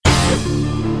You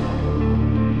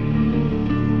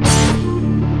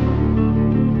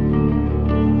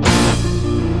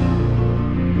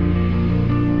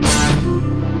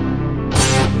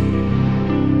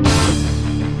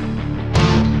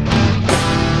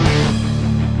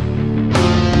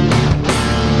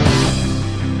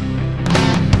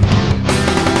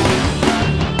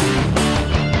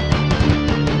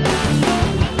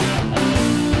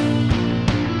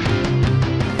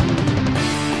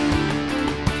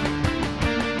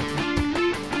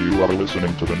are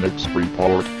listening to the Next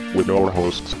Report with your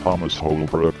hosts Thomas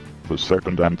Holbrook II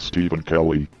and Stephen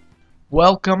Kelly.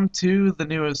 Welcome to the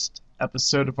newest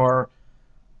episode of our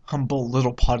humble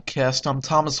little podcast. I'm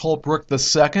Thomas Holbrook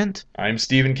II. I'm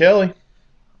Stephen Kelly.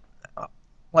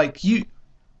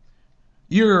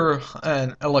 You're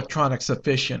an electronics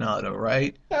aficionado,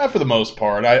 right? For the most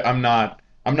part, I'm not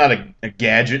a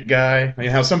gadget guy. I mean,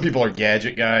 how some people are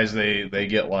gadget guys. They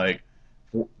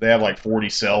have like 40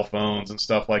 cell phones and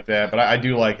stuff like that. But I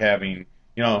do like having,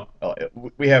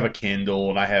 we have a Kindle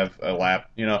and I have a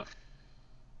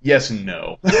yes and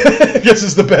no. I guess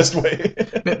is the best way.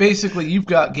 But basically, you've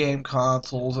got game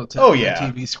consoles, a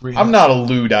TV screen. I'm not a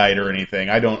Luddite or anything.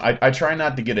 I try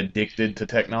not to get addicted to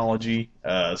technology.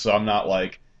 So I'm not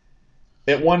like.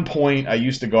 At one point, I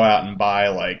used to go out and buy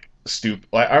like stupid.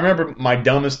 Like, I remember my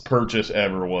dumbest purchase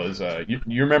ever was. You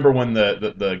remember when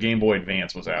the Game Boy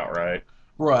Advance was out, right?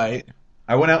 Right.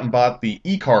 I went out and bought the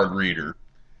e-card reader,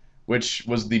 which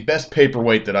was the best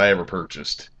paperweight that I ever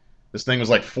purchased. This thing was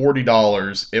like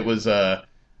 $40. It was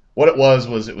what it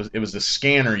was the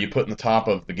scanner you put in the top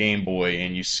of the Game Boy,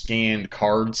 and you scanned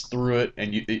cards through it,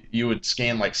 and you would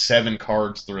scan like 7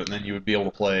 cards through it, and then you would be able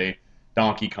to play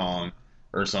Donkey Kong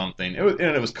or something.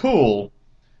 It was cool,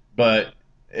 but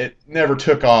it never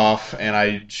took off, and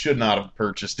I should not have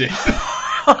purchased it.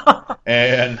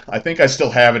 And I think I still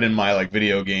have it in my like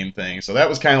video game thing. So that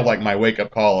was kind of like my wake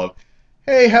up call of,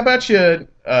 hey, how about you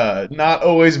not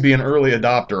always be an early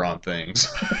adopter on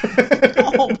things?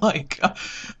 Oh my god.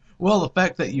 Well, the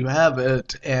fact that you have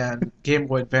it and Game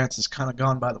Boy Advance has kind of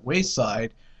gone by the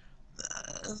wayside,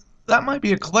 that might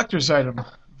be a collector's item.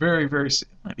 Very, very.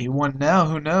 Might be one now.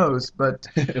 Who knows? But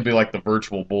it'll be like the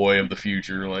Virtual Boy of the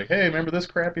future. Like, hey, remember this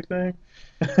crappy thing?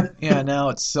 Yeah, now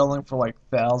it's selling for like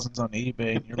thousands on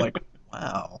eBay, and you're like,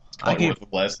 wow. It's probably worth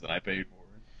less than I paid for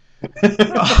it.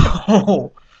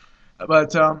 Oh,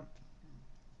 but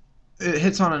it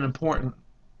hits on an important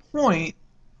point.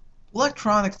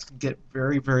 Electronics can get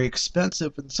very, very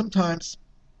expensive, and sometimes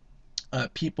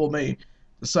people may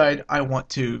decide, I want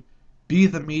to be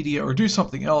the media or do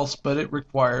something else, but it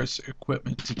requires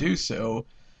equipment to do so,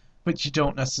 but you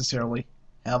don't necessarily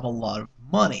have a lot of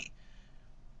money.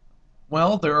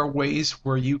 Well, there are ways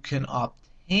where you can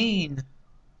obtain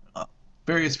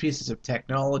various pieces of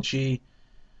technology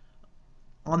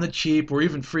on the cheap or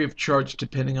even free of charge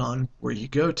depending on where you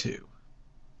go to.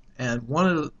 And one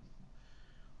of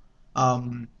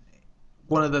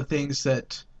the things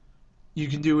that you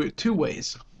can do it 2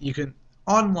 ways. You can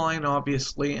online,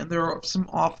 obviously, and there are some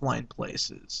offline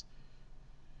places.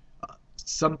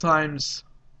 Sometimes,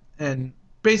 and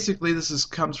basically this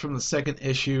comes from the second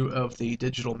issue of the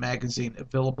digital magazine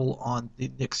available on the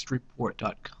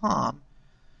nextreport.com.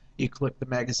 You click the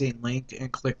magazine link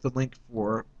and click the link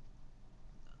for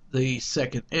the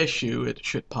second issue. It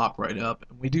should pop right up.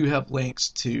 And we do have links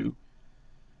to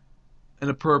an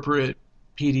appropriate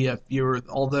PDF viewer,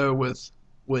 although with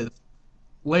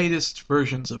latest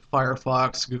versions of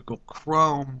Firefox, Google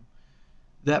Chrome,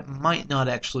 that might not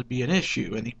actually be an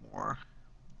issue anymore.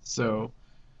 So,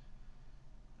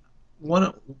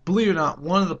 believe it or not,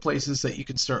 one of the places that you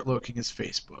can start looking is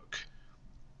Facebook.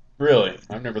 Really?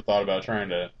 I've never thought about trying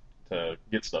to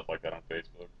get stuff like that on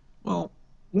Facebook. Well,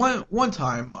 one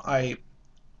time I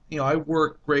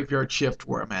work graveyard shift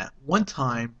where I'm at. One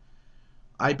time,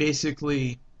 I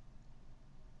basically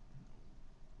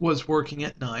was working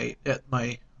at night at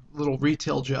my little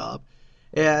retail job,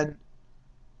 and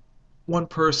one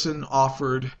person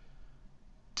offered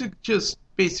to just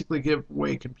basically give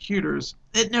away computers.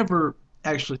 It never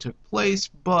actually took place,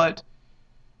 but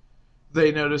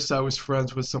they noticed I was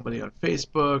friends with somebody on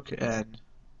Facebook, and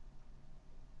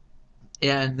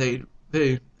they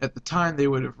at the time they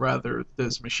would have rather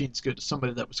those machines go to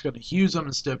somebody that was going to use them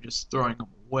instead of just throwing them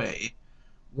away.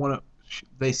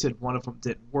 They said one of them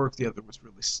didn't work, the other was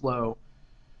really slow,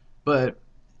 but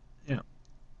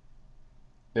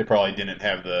they probably didn't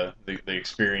have the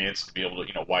experience to be able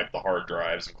to wipe the hard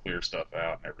drives and clear stuff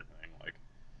out and everything like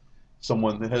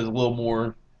someone that has a little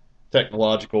more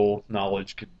technological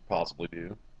knowledge could possibly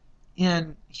do.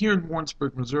 And here in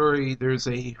Warrensburg, Missouri, there's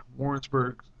a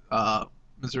Warrensburg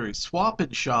Missouri Swap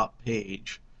and Shop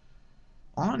page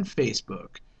on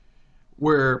Facebook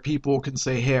where people can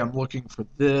say, hey, I'm looking for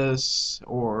this,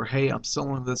 or hey, I'm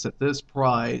selling this at this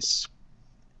price,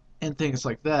 and things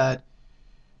like that.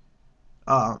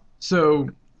 So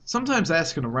sometimes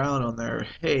asking around on there,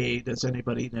 hey, does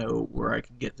anybody know where I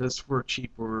can get this for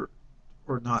cheap or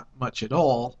not much at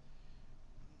all?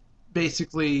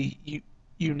 Basically,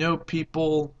 you know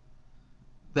people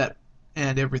that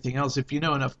and everything else. If you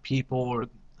know enough people or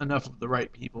enough of the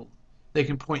right people, they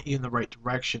can point you in the right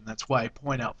direction. That's why I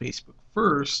point out Facebook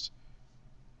first,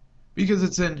 because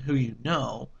it's in who you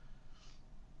know.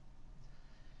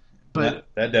 But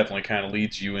that definitely kind of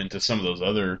leads you into some of those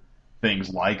other things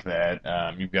like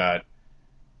that. You've got,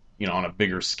 on a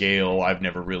bigger scale, I've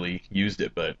never really used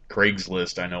it, but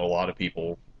Craigslist, I know a lot of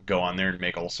people go on there and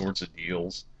make all sorts of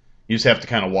deals. You just have to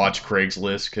kind of watch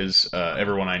Craigslist because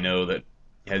everyone I know that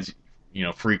has,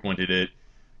 frequented it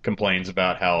complains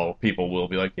about how people will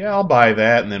be like, yeah, I'll buy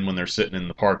that, and then when they're sitting in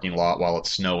the parking lot while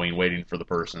it's snowing waiting for the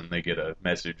person, they get a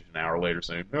message an hour later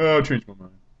saying, oh, I changed my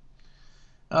mind.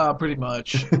 pretty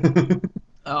much.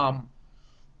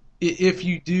 If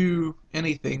you do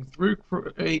anything through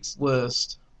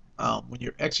Craigslist, when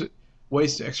you're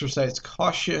ways to exercise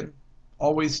caution,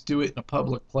 always do it in a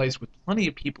public place with plenty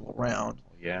of people around.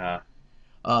 Yeah.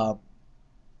 Um,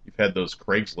 You've had those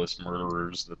Craigslist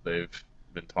murderers that they've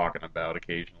been talking about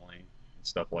occasionally, and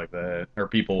stuff like that. Or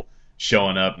people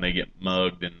showing up and they get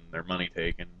mugged and their money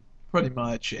taken. Pretty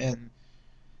much, and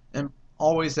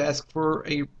always ask for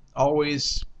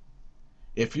always,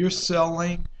 if you're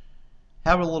selling,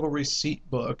 have a little receipt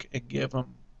book and give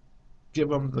them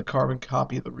the carbon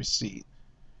copy of the receipt,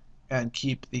 and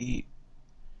keep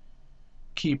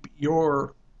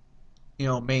your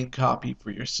main copy for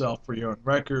yourself for your own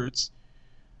records.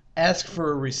 Ask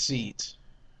for a receipt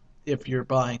if you're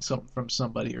buying something from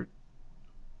somebody, or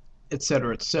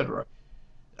etc., etc.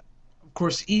 Of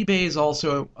course, eBay is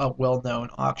also a well-known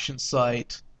auction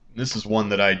site. This is one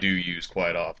that I do use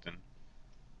quite often.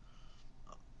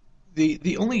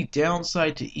 The only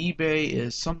downside to eBay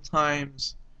is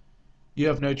sometimes you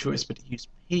have no choice but to use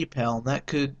PayPal, and that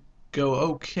could go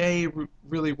okay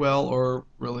really well or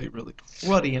really, really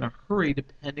cruddy in a hurry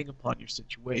depending upon your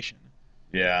situation.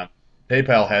 Yeah.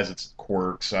 PayPal has its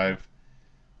quirks.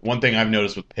 One thing I've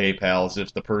noticed with PayPal is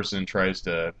if the person tries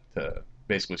to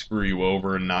basically screw you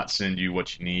over and not send you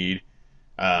what you need,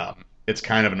 it's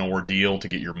kind of an ordeal to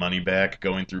get your money back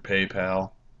going through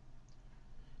PayPal.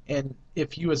 And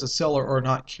if you as a seller are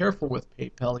not careful with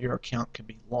PayPal, your account can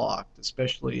be locked,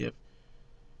 especially if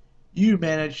you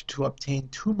manage to obtain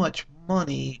too much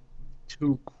money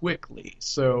too quickly.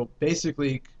 So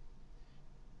basically,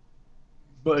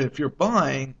 but if you're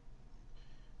buying,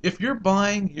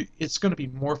 it's going to be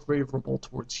more favorable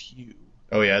towards you.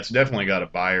 Oh yeah, it's definitely got a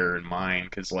buyer in mind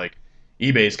because like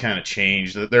eBay's kind of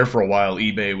changed. There for a while,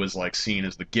 eBay was like seen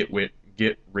as the get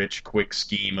rich quick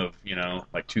scheme of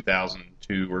like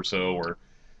 2002 or so, where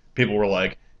people were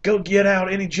like, go get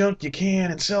out any junk you can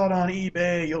and sell it on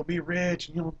eBay. You'll be rich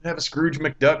and you'll have a Scrooge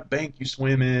McDuck bank you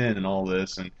swim in and all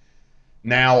this. And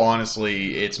now,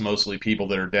 honestly, it's mostly people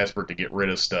that are desperate to get rid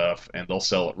of stuff and they'll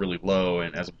sell it really low.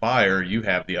 And as a buyer, you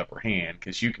have the upper hand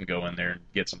because you can go in there and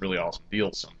get some really awesome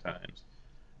deals sometimes.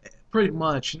 Pretty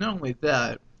much. Not only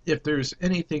that, if there's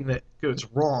anything that goes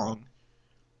wrong,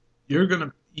 you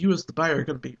as the buyer are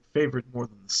going to be favored more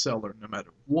than the seller no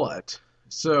matter what.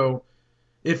 So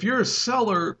if you're a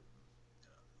seller,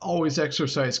 always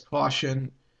exercise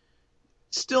caution.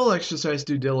 Still exercise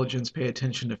due diligence. Pay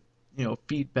attention to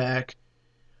feedback.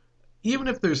 Even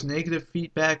if there's negative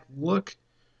feedback,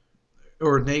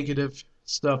 or negative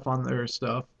stuff on their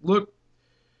stuff.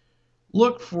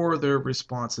 Look for their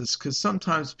responses, because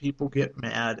sometimes people get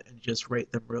mad and just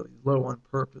rate them really low on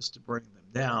purpose to bring them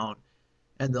down,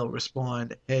 and they'll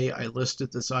respond, "Hey, I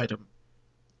listed this item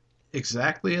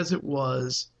exactly as it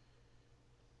was.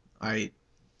 I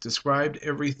described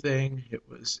everything. It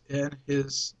was in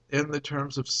the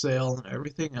terms of sale and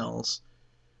everything else."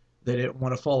 They didn't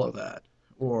want to follow that,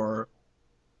 or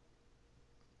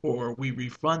we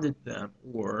refunded them,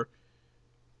 or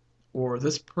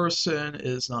this person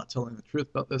is not telling the truth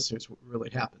about this. Here's what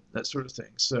really happened. That sort of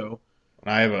thing. So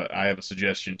I have a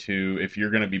suggestion too. If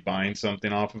you're going to be buying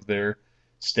something off of there,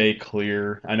 stay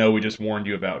clear. I know we just warned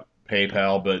you about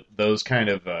PayPal, but those kind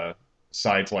of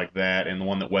sites like that, and the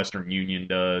one that Western Union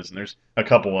does, and there's a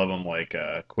couple of them like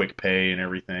Quick Pay and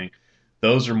everything.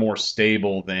 Those are more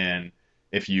stable than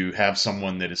if you have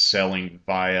someone that is selling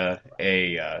via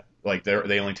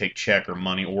they only take check or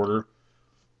money order.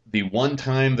 The one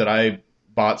time that I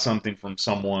bought something from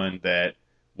someone that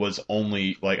was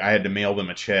only like I had to mail them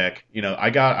a check.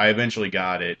 I eventually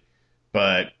got it,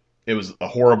 but it was a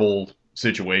horrible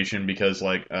situation because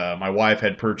my wife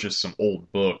had purchased some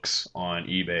old books on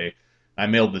eBay. I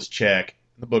mailed this check.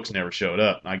 The books never showed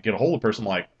up. And I get a hold of the person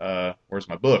like, where's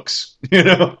my books?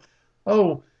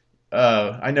 Oh,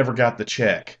 I never got the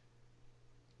check.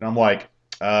 And I'm like,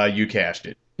 you cashed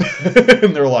it.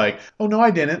 And they're like, oh no,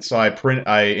 I didn't. So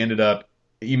I ended up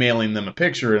emailing them a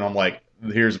picture, and I'm like,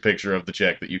 here's a picture of the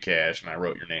check that you cashed, and I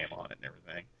wrote your name on it and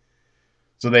everything.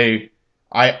 So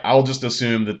I'll just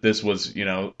assume that this was,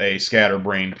 a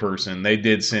scatterbrained person. They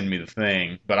did send me the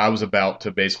thing, but I was about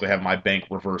to basically have my bank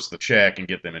reverse the check and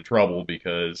get them in trouble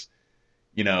because,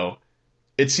 you know,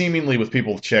 it's seemingly with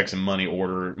people with checks and money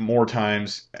order, more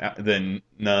times than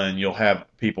none, you'll have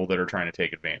people that are trying to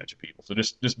take advantage of people. So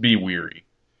just be weary.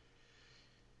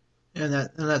 And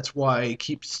that's why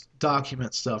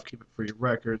document stuff, keep it for your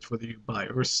records, whether you buy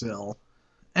or sell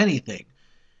anything.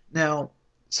 Now,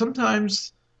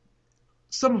 sometimes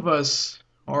some of us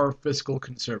are fiscal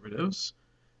conservatives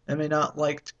and may not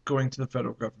like going to the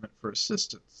federal government for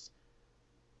assistance.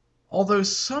 Although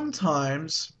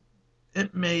sometimes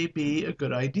it may be a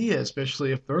good idea,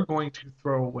 especially if they're going to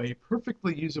throw away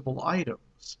perfectly usable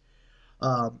items.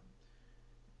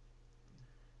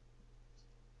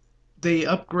 They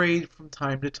upgrade from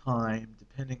time to time,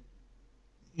 depending,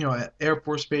 at Air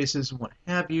Force bases and what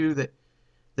have you, that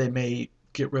they may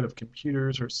get rid of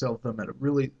computers or sell them at a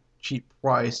really cheap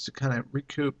price to kind of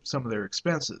recoup some of their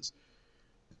expenses.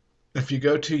 If you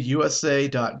go to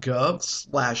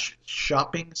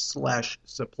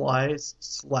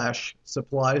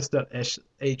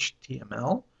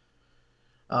usa.gov/shopping/supplies/supplies.html,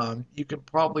 you can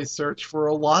probably search for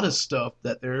a lot of stuff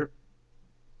that they're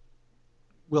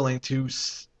willing to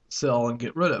sell and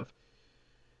get rid of.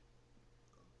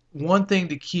 One thing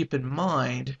to keep in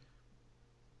mind,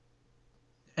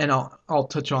 and I'll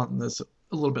touch on this a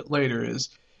little bit later, is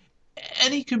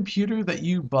any computer that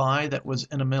you buy that was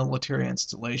in a military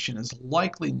installation is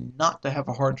likely not to have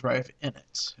a hard drive in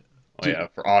it. Oh, yeah,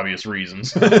 for obvious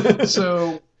reasons.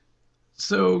 So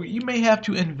you may have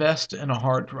to invest in a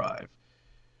hard drive.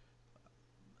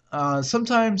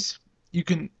 Sometimes you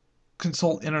can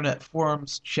consult internet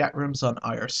forums, chat rooms on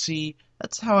IRC.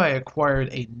 That's how I acquired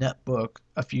a netbook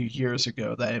a few years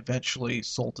ago that I eventually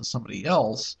sold to somebody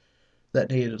else that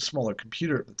needed a smaller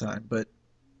computer at the time. But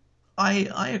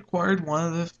I acquired one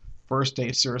of the first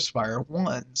Acer Aspire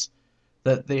 1s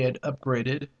that they had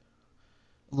upgraded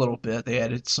a little bit. They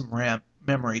added some RAM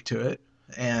memory to it,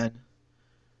 and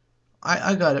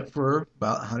I got it for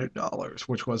about $100,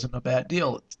 which wasn't a bad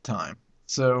deal at the time.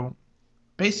 So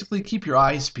basically keep your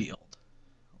eyes peeled.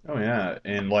 Oh, yeah.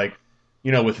 And,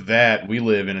 with that, we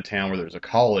live in a town where there's a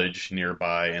college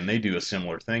nearby, and they do a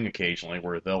similar thing occasionally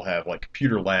where they'll have,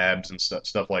 computer labs and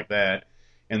stuff like that,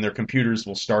 and their computers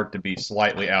will start to be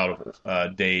slightly out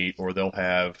of date, or they'll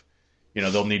have,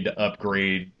 they'll need to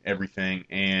upgrade everything.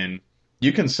 And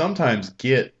you can sometimes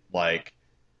get,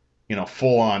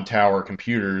 full-on tower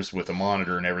computers with a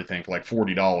monitor and everything for,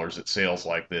 $40 at sales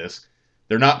like this.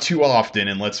 They're not too often,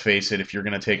 and let's face it, if you're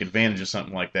going to take advantage of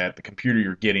something like that, the computer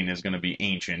you're getting is going to be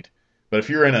ancient. But if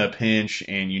you're in a pinch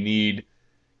and you need,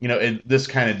 in this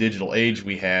kind of digital age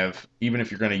we have, even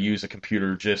if you're going to use a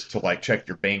computer just to check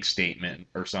your bank statement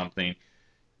or something,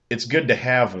 it's good to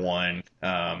have one.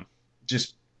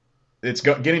 It's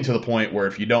getting to the point where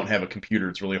if you don't have a computer,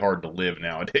 it's really hard to live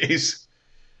nowadays.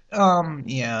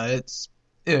 Yeah,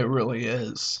 it really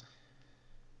is.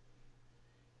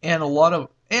 And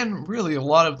really a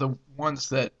lot of the ones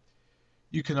that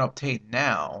you can obtain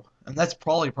now, and that's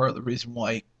probably part of the reason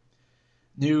why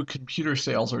new computer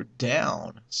sales are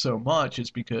down so much, is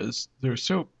because they're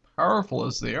so powerful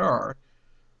as they are.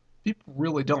 People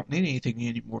really don't need anything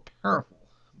any more powerful.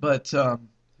 But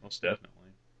most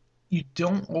definitely, you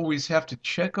don't always have to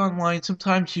check online.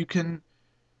 Sometimes you can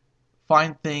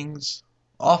find things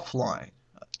offline,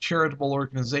 charitable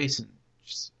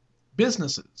organizations,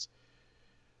 businesses.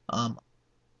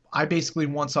 I basically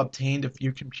once obtained a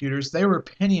few computers. They were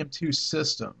Pentium 2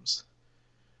 systems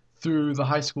through the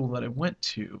high school that I went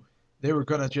to. They were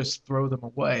going to just throw them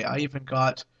away. I even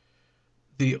got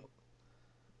the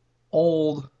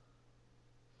old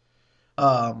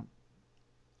Novell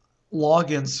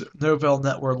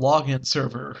Network login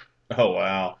server. Oh,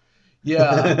 wow.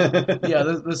 Yeah. Yeah,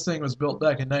 this thing was built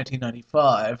back in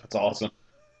 1995. That's awesome.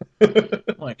 I'm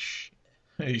like,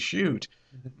 hey, shoot.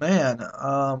 Man,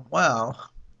 wow.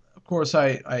 Of course,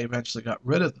 I eventually got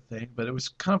rid of the thing, but it was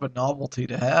kind of a novelty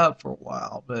to have for a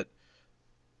while. But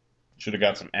should have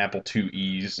got some Apple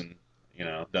IIe's and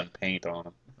done paint on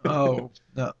them. Oh,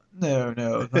 no, no,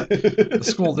 no. The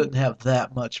school didn't have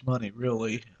that much money,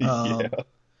 really. Yeah.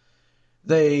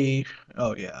 They,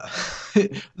 oh yeah.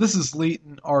 This is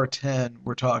Leighton R10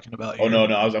 we're talking about Oh here. no,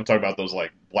 no, I'm talking about those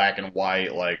like black and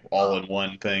white, like all in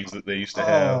one things that they used to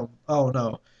have, Oh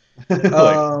no. like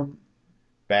Um,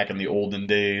 back in the olden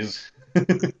days.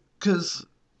 cause,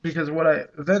 because what I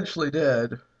eventually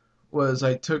did was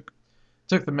I took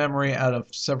the memory out of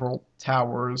several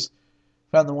towers,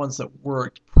 found the ones that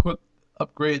worked,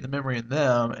 upgraded the memory in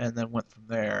them, and then went from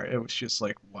there. It was just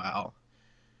like, wow.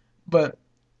 But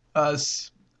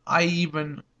us, I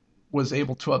even was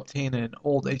able to obtain an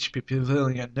old HP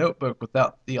Pavilion notebook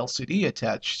without the LCD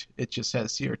attached. It just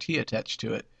has CRT attached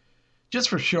to it, just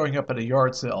for showing up at a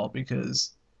yard sale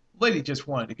because the lady just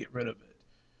wanted to get rid of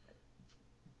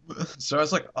it. So I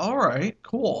was like, all right,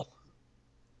 cool.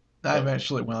 I Oh,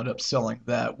 eventually wound up selling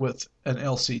that with an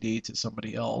LCD to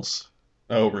somebody else.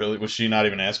 oh, really? Was she not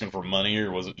even asking for money,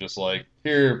 or was it just like,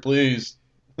 here, please?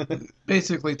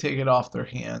 Basically, take it off their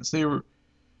hands. They were,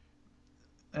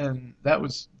 and that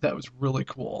was really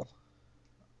cool.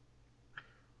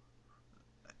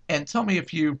 And tell me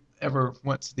if you ever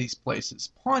went to these places,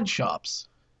 pawn shops.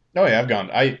 Oh yeah, I've gone.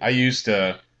 I used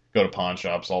to go to pawn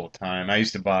shops all the time. I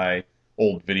used to buy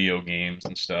old video games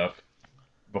and stuff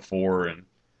before, and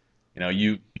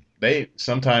you they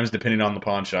sometimes depending on the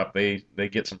pawn shop, they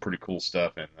get some pretty cool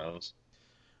stuff in those.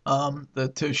 The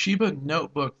Toshiba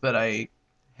notebook that I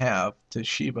have,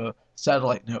 Toshiba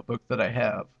satellite notebook that I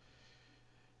have,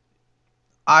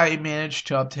 I managed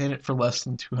to obtain it for less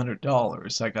than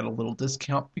 $200. I got a little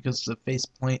discount because the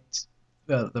faceplate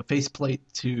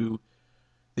to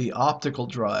the optical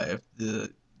drive,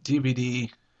 the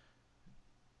DVD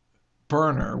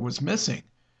burner was missing.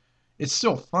 It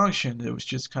still functioned. It was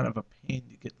just kind of a pain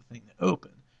to get the thing to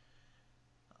open.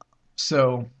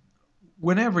 So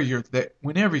whenever you get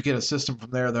a system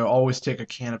from there, they'll always take a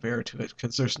can of air to it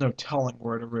because there's no telling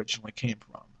where it originally came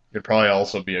from. It'd probably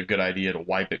also be a good idea to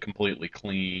wipe it completely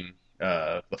clean,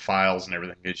 the files and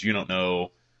everything, because you don't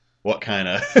know what kind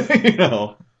of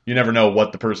you never know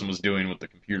what the person was doing with the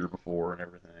computer before and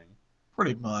everything.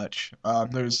 Pretty much.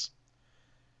 There's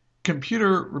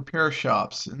computer repair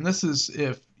shops, and this is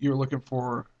if you're looking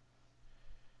for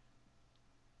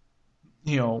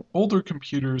older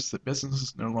computers that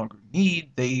businesses no longer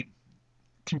need. They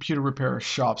computer repair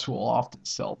shops will often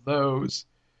sell those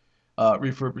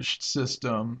refurbished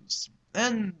systems,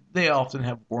 and they often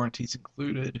have warranties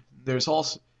included. There's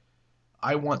also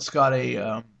I once got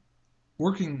a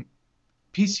working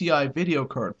PCI video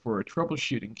card for a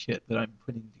troubleshooting kit that I'm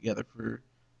putting together for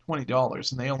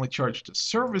 $20, and they only charged a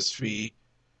service fee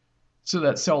so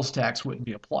that sales tax wouldn't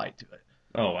be applied to it.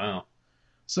 Oh wow.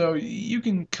 So you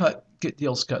can get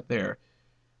deals cut there.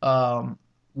 Um,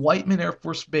 Whiteman Air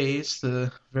Force Base,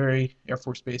 the very Air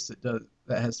Force base that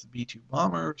has the B-2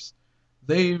 bombers,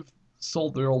 they've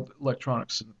sold their old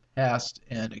electronics in the past,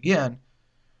 and again,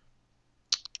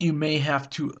 you may have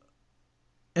to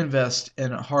invest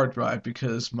in a hard drive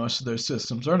because most of their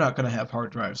systems are not going to have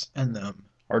hard drives in them.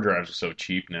 Hard drives are so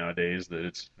cheap nowadays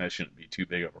that shouldn't be too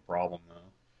big of a problem though.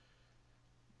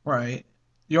 Right.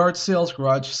 Yard sales,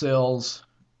 garage sales,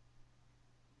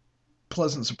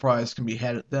 pleasant surprise can be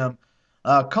had at them.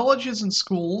 Colleges and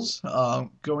schools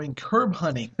going curb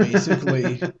hunting,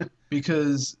 basically,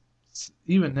 because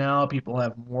even now people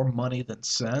have more money than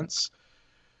sense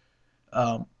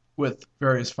with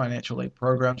various financial aid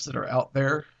programs that are out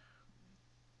there.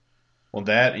 Well,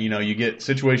 that you get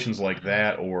situations like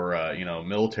that, or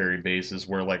military bases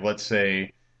where, like, let's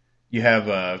say you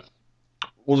have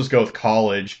we'll just go with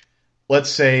college. Let's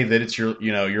say that it's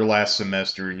your last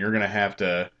semester, and you're gonna have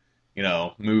to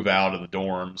move out of the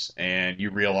dorms, and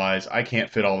you realize I can't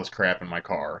fit all this crap in my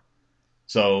car.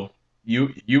 So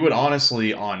you would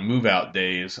honestly, on move out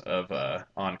days of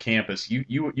on campus,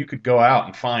 you could go out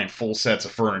and find full sets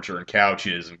of furniture and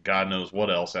couches and God knows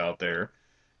what else out there,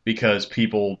 because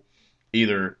people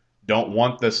either don't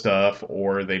want the stuff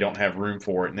or they don't have room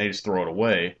for it and they just throw it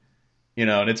away.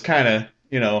 And it's kind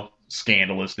of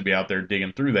scandalous to be out there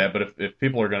digging through that. But if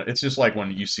people are gonna, it's just like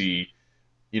when you see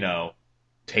you know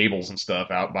tables and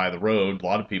stuff out by the road. A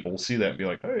lot of people will see that and be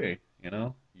like, hey,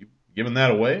 you giving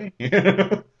that away?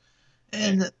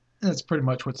 And that's pretty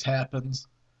much what happens.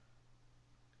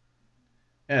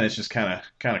 And it's just kind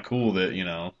of cool that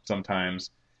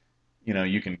sometimes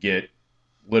you can get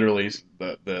literally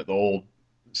the old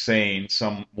saying,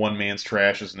 some one man's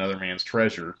trash is another man's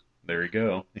treasure. There you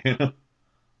go.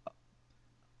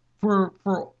 For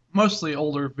mostly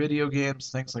older video games,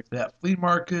 things like that, flea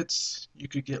markets, you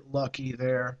could get lucky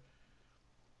there.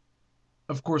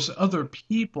 of course, other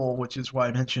people, which is why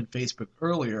I mentioned Facebook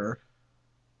earlier,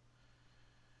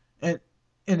 and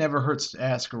it never hurts to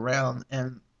ask around.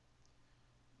 And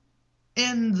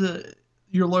in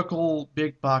your local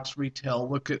big box retail,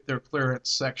 look at their clearance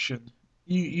section.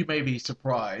 You may be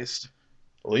surprised.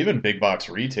 Well, even big box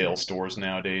retail stores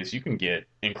nowadays, you can get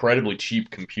incredibly cheap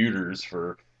computers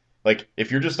for, like,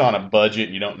 if you're just on a budget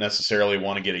and you don't necessarily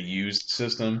want to get a used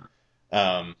system.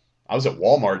 I was at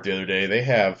Walmart the other day. They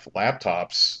have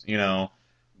laptops,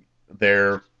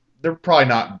 they're they're probably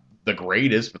not the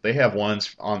greatest, but they have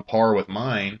ones on par with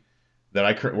mine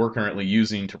that we're currently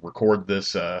using to record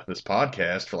this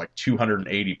podcast for like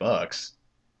 $280,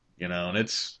 and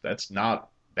that's not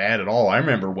bad at all. I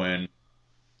remember when,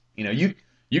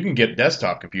 you can get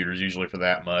desktop computers usually for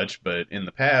that much, but in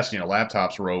the past,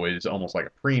 laptops were always almost like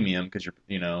a premium because you're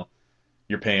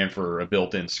paying for a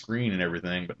built-in screen and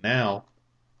everything. But now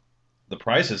the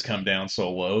prices come down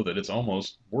so low that it's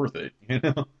almost worth it.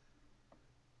 And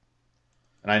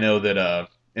I know that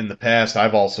in the past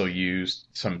I've also used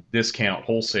some discount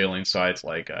wholesaling sites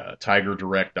like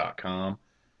TigerDirect.com.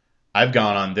 I've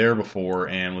gone on there before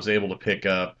and was able to pick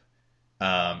up.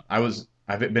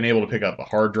 I've been able to pick up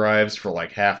hard drives for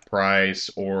like half price,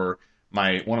 or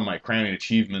one of my crowning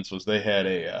achievements was they had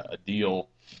a deal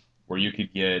where you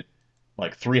could get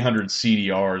like 300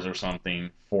 CDRs or something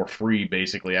for free,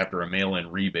 basically after a mail-in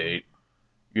rebate.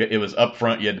 It was up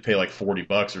front; you had to pay like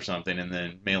 $40 or something, and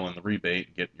then mail in the rebate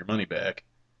and get your money back.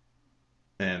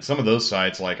 And some of those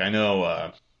sites, like I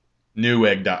know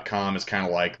Newegg.com is kind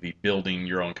of like the building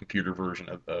your own computer version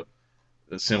of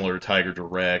similar to Tiger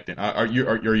Direct. And are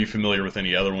you familiar with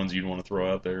any other ones you'd want to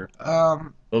throw out there?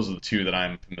 Those are the two that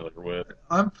I'm familiar with.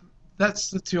 That's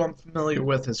the two I'm familiar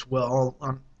with as well.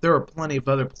 There are plenty of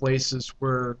other places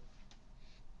where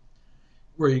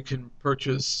you can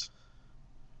purchase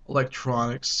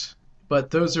electronics,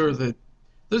 but those are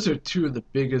two of the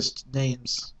biggest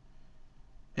names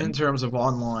in terms of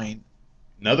online.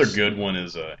 Another good one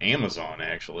is Amazon.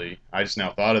 Actually, I just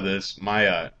now thought of this.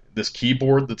 My this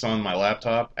keyboard that's on my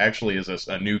laptop actually is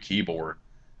a new keyboard.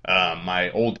 My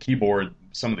old keyboard,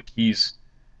 some of the keys,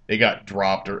 they got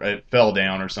dropped or it fell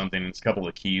down or something, and a couple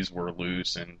of keys were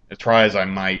loose. And as try as I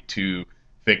might to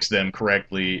fix them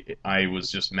correctly, I was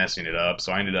just messing it up.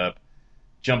 So I ended up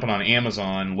jumping on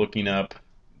Amazon, looking up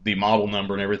the model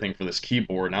number and everything for this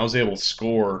keyboard, and I was able to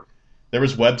score. There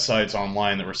was websites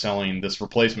online that were selling this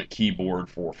replacement keyboard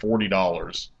for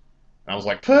 $40. And I was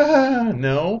like,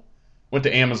 no. Went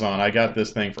to Amazon. I got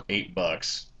this thing for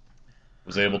 $8.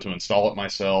 Was able to install it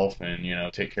myself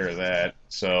and take care of that.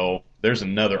 So there's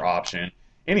another option.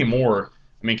 Anymore,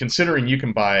 I mean, considering you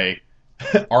can buy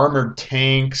armored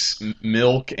tanks,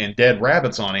 milk, and dead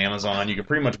rabbits on Amazon, you can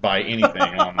pretty much buy anything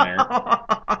on there.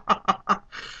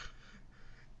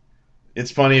 It's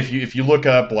funny if you look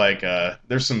up like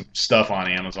there's some stuff on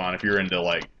Amazon if you're into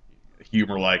like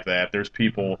humor like that. There's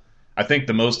people. I think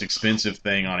the most expensive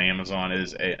thing on Amazon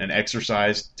is an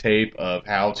exercise tape of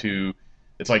how to.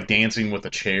 It's like dancing with a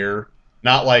chair,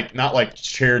 not like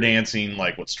chair dancing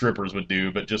like what strippers would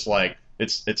do, but just like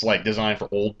it's like designed for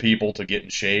old people to get in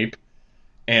shape.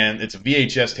 And it's a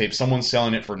VHS tape. Someone's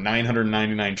selling it for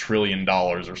 $999 trillion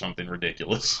or something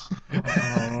ridiculous.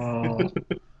 Oh.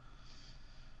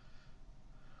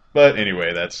 But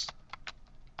anyway, that's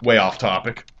way off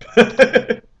topic.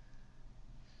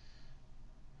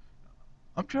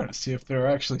 I'm trying to see if they're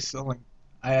actually selling.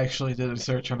 I actually did a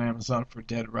search on Amazon for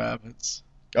dead rabbits.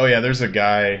 Oh yeah, there's a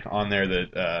guy on there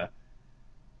that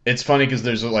it's funny because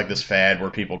there's like this fad where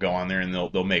people go on there and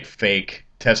they'll make fake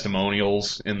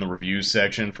testimonials in the reviews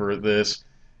section for this,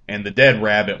 and the dead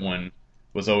rabbit one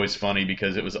was always funny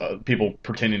because it was people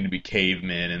pretending to be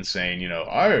cavemen and saying,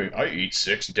 I eat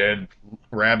 6 dead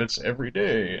rabbits every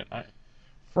day, and I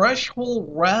Fresh whole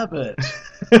rabbit.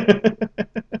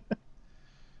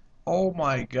 Oh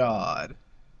my god.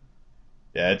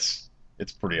 Yeah, it's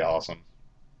pretty awesome.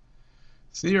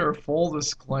 See your full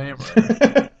disclaimer.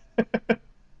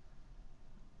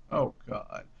 Oh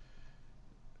god.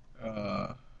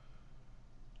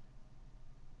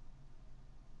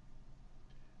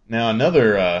 Now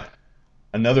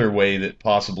another way that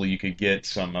possibly you could get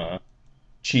some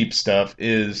cheap stuff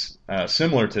is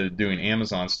similar to doing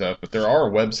Amazon stuff, but there are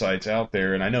websites out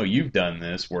there, and I know you've done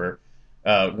this where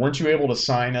weren't you able to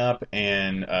sign up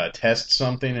and test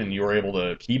something and you were able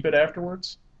to keep it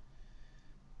afterwards?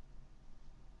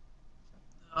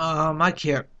 I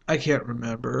can't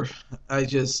remember. I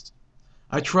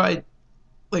tried,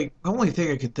 like, the only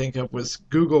thing I could think of was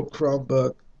Google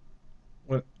Chromebook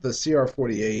with the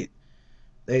CR48.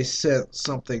 They sent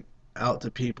something out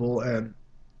to people and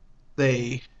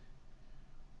they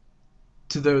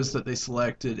to those that they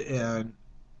selected, and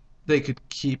they could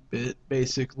keep it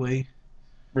basically.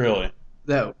 Really?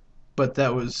 That, but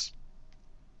that was,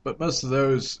 but most of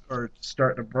those are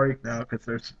starting to break now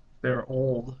because they're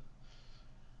old.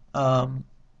 Um,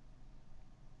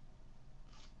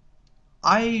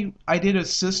 I did a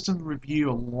system review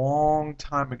a long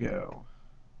time ago,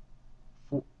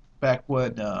 back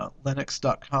when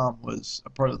Linux.com was a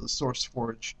part of the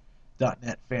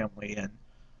SourceForge.net family, and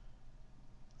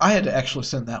I had to actually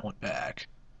send that one back.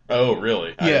 Oh,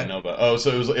 really? I Yeah. didn't know about. Oh, so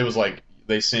it was like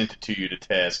they sent it to you to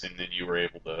test, and then you were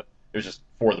able to. It was just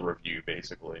for the review,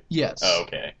 basically. Yes. Oh,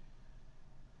 okay.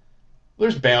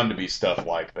 There's bound to be stuff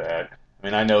like that. I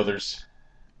mean, I know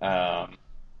um,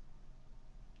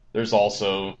 there's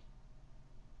also,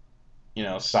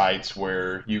 sites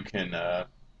where you can.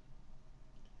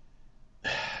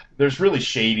 There's really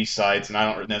shady sites, and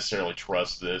I don't necessarily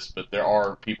trust this, but there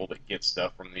are people that get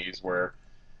stuff from these where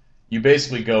you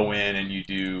basically go in and you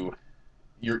do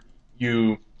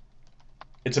you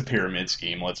it's a pyramid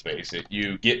scheme, let's face it.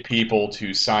 You get people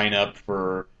to sign up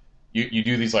for you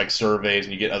do these like surveys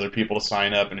and you get other people to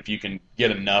sign up, and if you can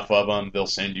get enough of them, they'll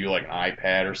send you like an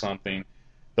iPad or something.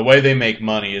 The way they make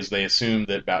money is they assume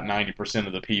that about 90%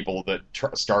 of the people that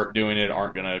start doing it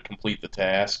aren't going to complete the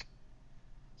task.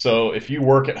 So if you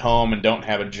work at home and don't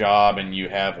have a job and you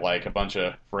have like a bunch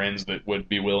of friends that would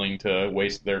be willing to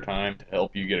waste their time to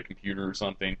help you get a computer or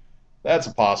something, that's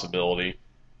a possibility.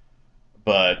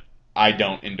 But I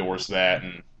don't endorse that,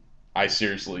 and I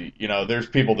seriously, there's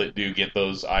people that do get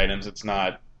those items. It's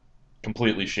not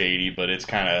completely shady, but it's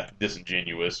kind of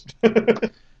disingenuous.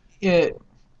 It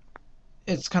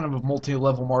it's kind of a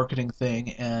multi-level marketing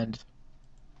thing, and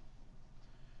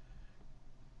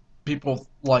people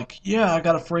like, yeah, I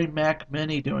got a free Mac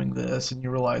Mini doing this, and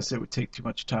you realize it would take too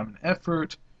much time and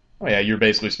effort. Oh yeah, you're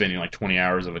basically spending like 20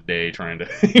 hours of a day trying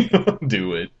to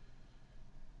do it.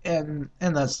 And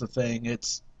that's the thing.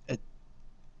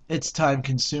 It's time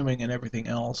consuming and everything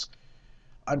else.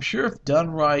 I'm sure if done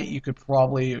right, you could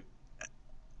probably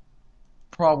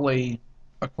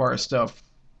acquire stuff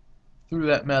through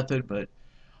that method, but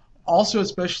also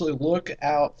especially look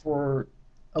out for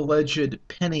alleged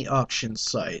penny auction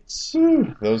sites.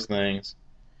 Those things.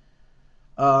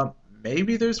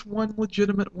 Maybe there's one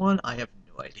legitimate one. I have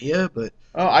no idea, but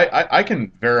Oh, I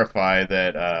can verify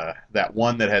that that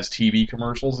one that has TV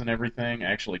commercials and everything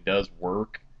actually does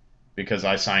work because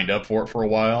I signed up for it for a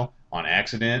while on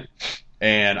accident,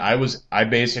 and I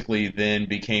basically then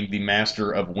became the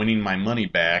master of winning my money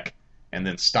back, and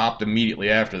then stopped immediately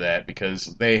after that because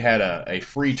they had a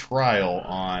free trial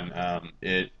on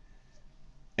it,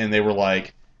 and they were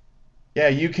like, yeah,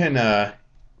 you can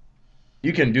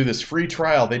do this free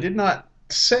trial. They did not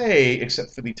say,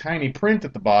 except for the tiny print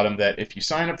at the bottom, that if you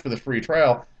sign up for the free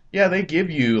trial, yeah, they give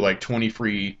you like 20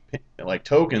 free like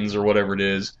tokens or whatever it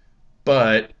is,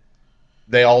 but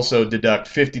they also deduct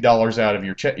 $50 out of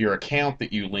your account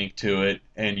that you link to it,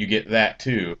 and you get that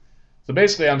too. So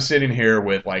basically, I'm sitting here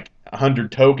with like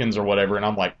 100 tokens or whatever, and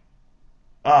I'm like,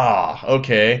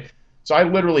 okay. So I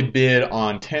literally bid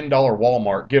on $10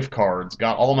 Walmart gift cards,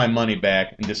 got all my money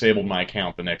back, and disabled my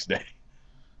account the next day.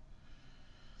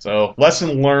 So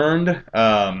lesson learned.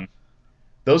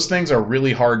 Those things are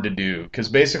really hard to do because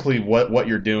basically what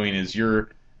you're doing is you're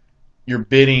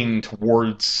bidding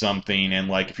towards something, and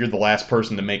like if you're the last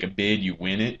person to make a bid, you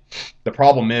win it. The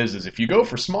problem is if you go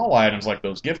for small items like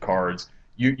those gift cards,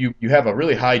 you have a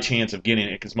really high chance of getting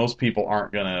it because most people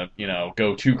aren't gonna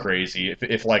go too crazy.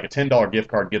 If like a $10 gift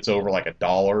card gets over like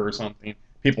 $1 or something,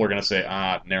 people are gonna say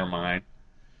never mind.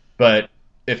 But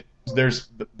if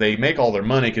they make all their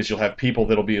money because you'll have people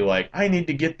that'll be like, I need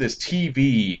to get this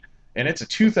TV, and it's a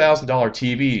 $2,000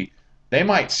 TV. They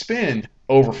might spend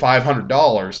over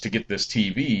 $500 to get this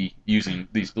TV using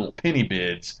these little penny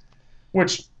bids,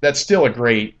 which that's still a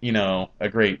great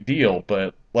deal.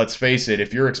 But let's face it,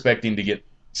 if you're expecting to get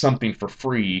something for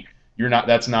free,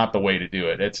 that's not the way to do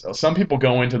it. It's some people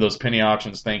go into those penny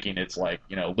auctions thinking it's like,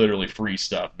 literally free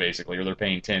stuff basically, or they're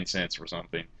paying 10 cents for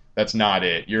something. That's not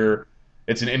it.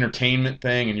 It's an entertainment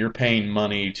thing, and you're paying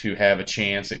money to have a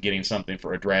chance at getting something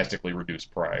for a drastically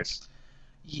reduced price.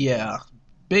 yeah,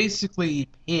 basically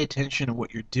pay attention to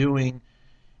what you're doing.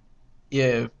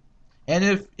 If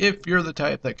you're the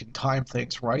type that can time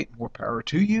things right, more power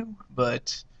to you.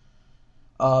 But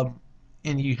and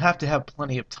you have to have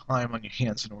plenty of time on your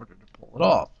hands in order to pull it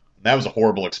off. That was a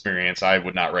horrible experience. I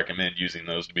would not recommend using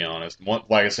those, to be honest.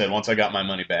 Like I said, once I got my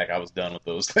money back, I was done with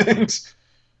those things.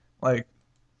 Like,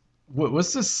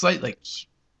 what's this site like?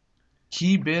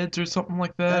 Key bids or something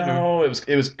like that? No, it was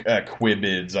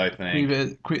Quibids, I think.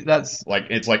 That's Like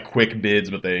it's like quick bids,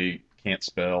 but they can't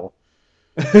spell.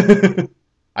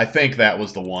 I think that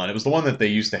was the one. It was the one that they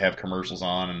used to have commercials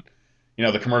on, and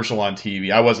the commercial on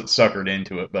TV. I wasn't suckered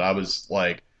into it, but I was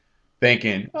like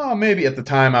thinking, oh, maybe at the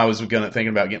time I was thinking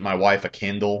about getting my wife a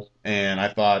Kindle, and I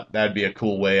thought that'd be a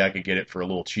cool way I could get it for a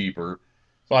little cheaper.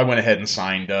 So I went ahead and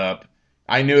signed up.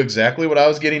 I knew exactly what I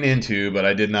was getting into, but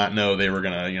I did not know they were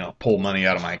gonna, pull money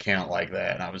out of my account like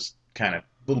that, and I was kind of a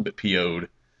little bit PO'd.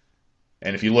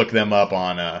 And if you look them up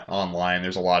on online,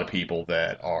 there's a lot of people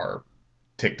that are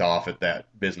ticked off at that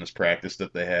business practice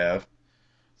that they have.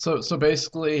 So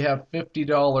basically, have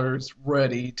 $50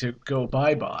 ready to go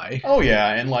bye-bye. Oh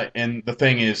yeah, and the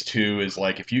thing is too is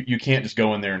like if you can't just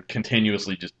go in there and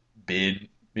continuously just bid,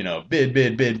 bid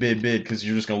because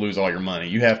you're just gonna lose all your money.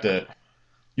 You have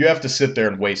to sit there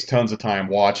and waste tons of time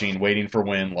waiting for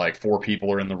when like four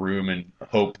people are in the room and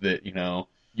hope that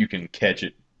you can catch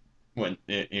it when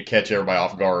you catch everybody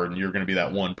off guard and you're gonna be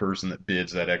that one person that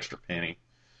bids that extra penny.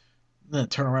 Then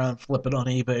turn around and flip it on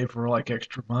eBay for like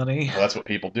extra money. Well, that's what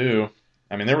people do.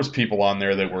 I mean, there was people on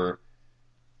there that were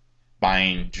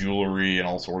buying jewelry and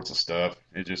all sorts of stuff.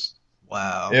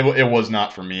 Wow. It was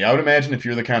not for me. I would imagine if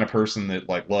you're the kind of person that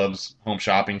like loves Home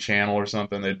Shopping Channel or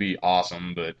something, that'd be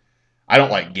awesome. But I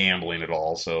don't like gambling at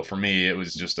all. So for me, it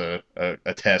was just a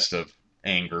test of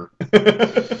anger.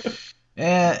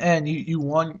 and you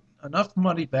won enough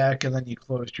money back, and then you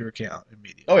closed your account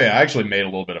immediately. Oh yeah, I actually made a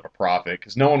little bit of a profit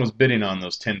because no one was bidding on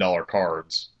those $10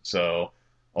 cards. So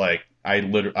like I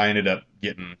ended up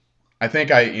getting. I think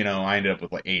I ended up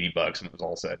with like $80 and it was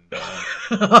all said and done.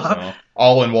 So,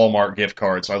 all in Walmart gift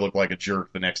cards, so I looked like a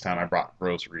jerk the next time I brought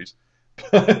groceries.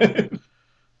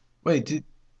 Wait,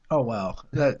 oh wow,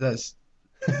 that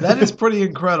is pretty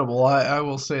incredible. I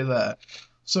will say that.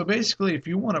 So basically, if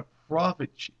you want to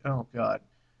profit, oh god,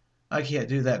 I can't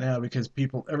do that now because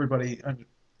everybody,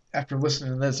 after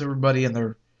listening to this, everybody and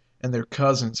their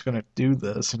cousin's gonna do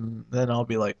this, and then I'll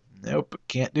be like, nope,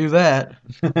 can't do that.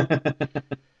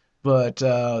 But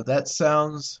that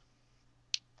sounds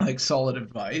like solid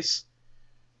advice.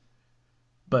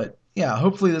 But yeah,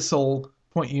 hopefully this will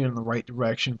point you in the right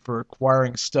direction for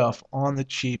acquiring stuff on the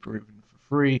cheap or even for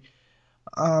free.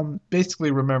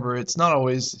 Basically, remember, it's not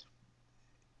always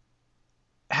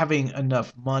having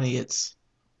enough money, it's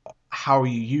how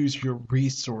you use your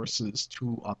resources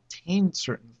to obtain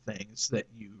certain things that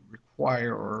you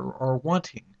require or are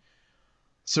wanting.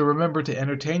 So remember to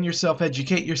entertain yourself,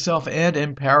 educate yourself, and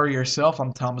empower yourself.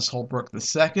 I'm Thomas Holbrook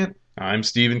II. I'm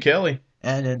Stephen Kelly.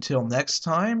 And until next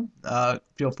time,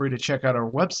 feel free to check out our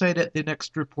website at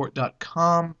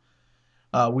thenextreport.com.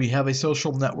 We have a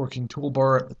social networking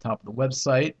toolbar at the top of the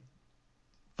website.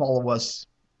 Follow us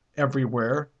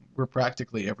everywhere. We're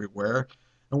practically everywhere.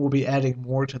 And we'll be adding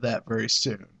more to that very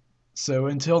soon. So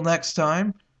until next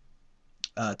time,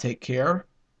 take care.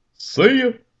 See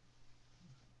ya.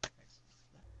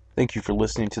 Thank you for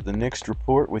listening to The Next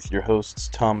Report with your hosts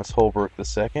Thomas Holbrook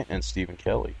II and Stephen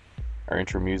Kelly. Our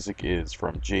intro music is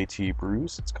from JT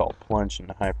Bruce. It's called Plunge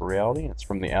into Hyperreality, and it's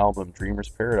from the album Dreamer's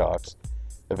Paradox,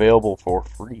 available for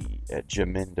free at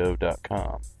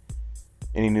jamendo.com.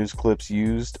 Any news clips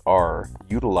used are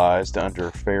utilized under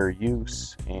fair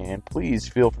use, and please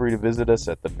feel free to visit us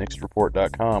at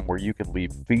thenextreport.com where you can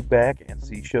leave feedback and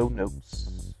see show notes.